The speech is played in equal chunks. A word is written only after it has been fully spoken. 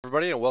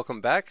Everybody, and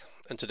welcome back.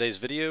 In today's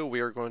video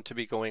we are going to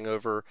be going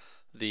over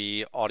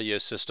the audio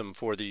system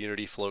for the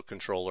Unity Float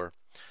controller.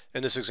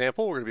 In this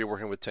example we're going to be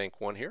working with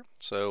Tank 1 here.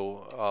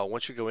 So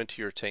once you go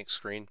into your Tank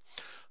screen,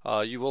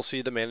 you will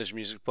see the Manage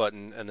Music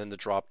button and then the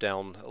drop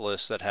down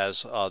list that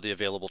has the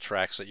available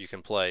tracks that you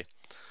can play.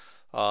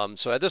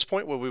 So at this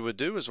point what we would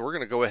do is we're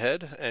going to go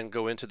ahead and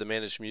go into the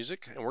Manage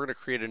Music, and we're going to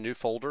create a new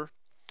folder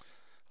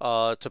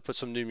to put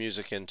some new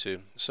music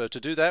into. So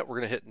to do that we're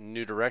going to hit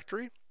New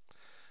Directory.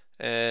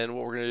 And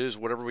what we're going to do is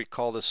whatever we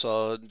call this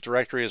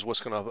directory is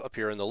what's going to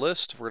appear in the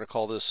list. We're going to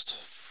call this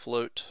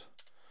Float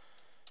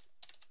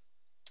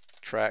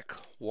Track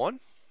 1.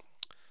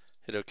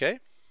 Hit OK.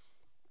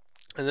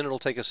 And then it'll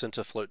take us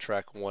into Float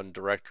Track 1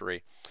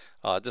 directory.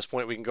 At this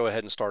point we can go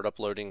ahead and start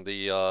uploading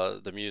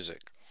the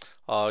music.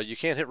 You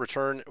can't hit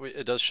return.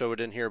 It does show it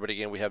in here, but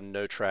again we have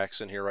no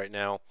tracks in here right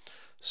now,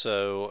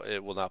 so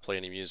it will not play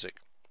any music.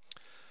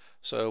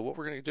 So what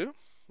we're going to do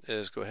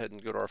is go ahead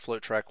and go to our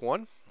Float Track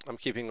 1. I'm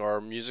keeping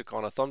our music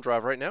on a thumb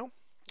drive right now.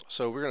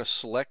 So we're going to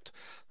select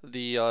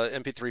the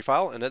MP3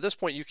 file, and at this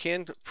point you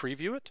can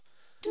preview it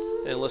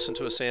and listen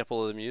to a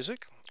sample of the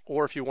music,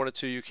 or if you wanted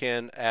to you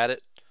can add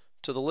it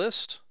to the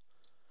list.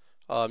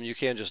 You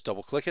can just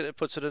double click it, it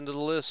puts it into the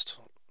list,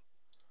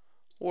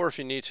 or if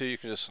you need to you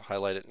can just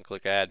highlight it and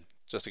click add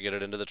just to get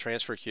it into the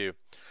transfer queue.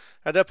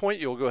 At that point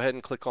you'll go ahead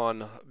and click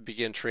on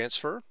begin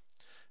transfer,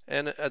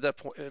 and at that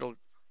point it'll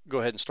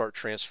go ahead and start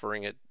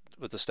transferring it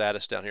with the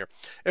status down here.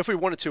 If we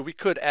wanted to, we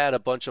could add a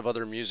bunch of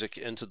other music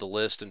into the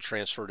list and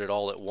transfer it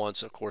all at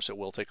once. Of course, it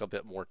will take a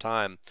bit more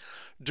time.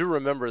 Do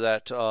remember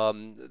that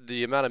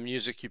the amount of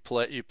music you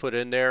put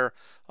in there,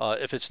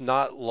 if it's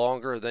not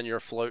longer than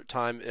your float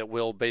time, it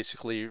will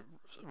basically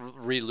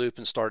re-loop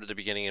and start at the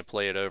beginning and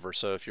play it over.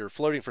 So if you're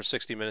floating for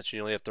 60 minutes and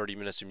you only have 30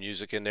 minutes of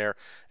music in there,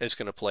 it's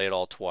going to play it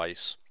all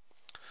twice.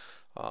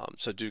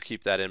 So do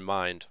keep that in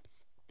mind.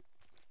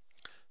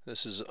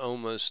 This is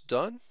almost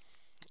done.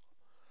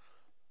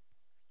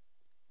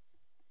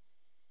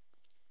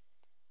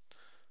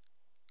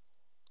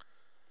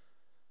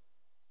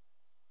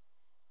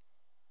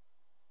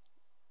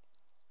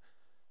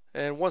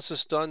 And once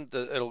it's done,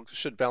 it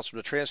should bounce from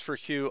the transfer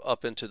queue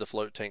up into the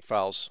Float Tank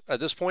files. At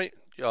this point,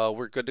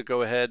 we're good to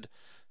go ahead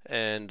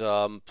and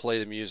play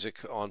the music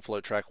on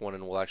Float Track 1,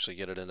 and we'll actually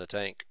get it in the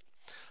tank.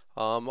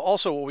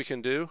 Also, what we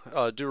can do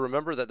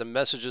remember that the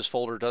messages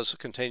folder does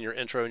contain your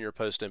intro and your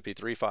post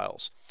MP3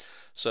 files.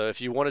 So if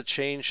you want to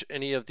change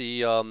any of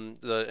the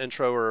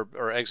intro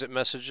or exit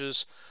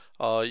messages,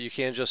 you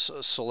can just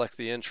select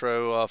the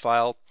intro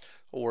file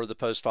or the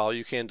post file.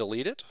 You can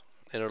delete it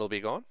and it'll be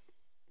gone.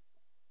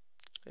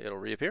 It'll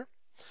reappear,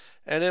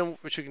 and then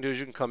what you can do is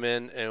you can come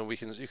in and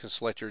you can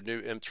select your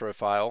new intro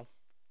file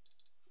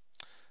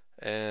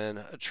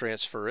and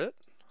transfer it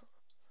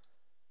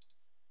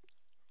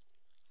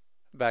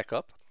back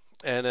up,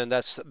 and then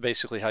that's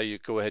basically how you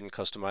go ahead and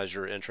customize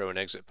your intro and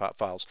exit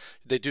files.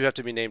 They do have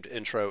to be named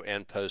intro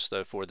and post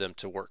though for them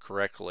to work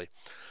correctly.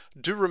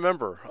 Do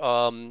remember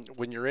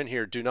when you're in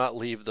here, do not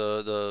leave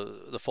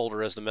the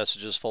folder as the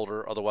messages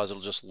folder, otherwise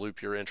it'll just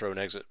loop your intro and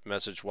exit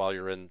message while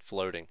you're in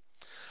floating.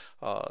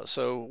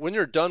 So when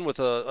you're done with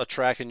a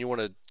track and you want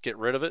to get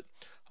rid of it,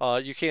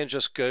 you can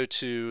just go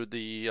to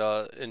the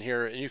in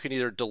here, and you can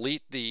either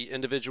delete the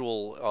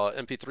individual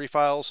MP3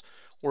 files,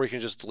 or you can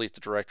just delete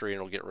the directory and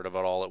it'll get rid of it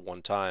all at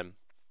one time.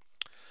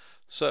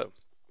 So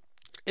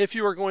if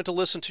you are going to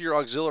listen to your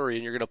auxiliary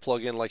and you're going to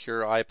plug in like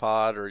your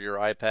iPod or your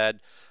iPad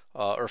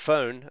or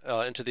phone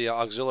into the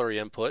auxiliary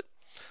input,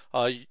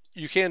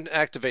 you can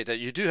activate that.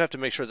 You do have to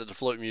make sure that the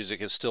float music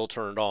is still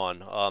turned on.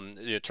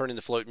 Turning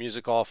the float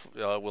music off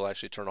will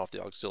actually turn off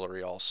the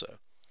auxiliary also.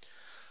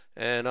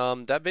 And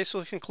that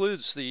basically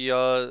concludes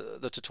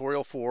the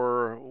tutorial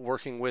for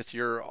working with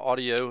your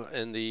audio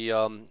in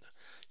the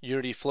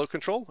Unity Float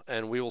Control,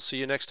 and we will see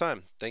you next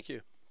time. Thank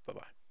you.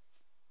 Bye-bye.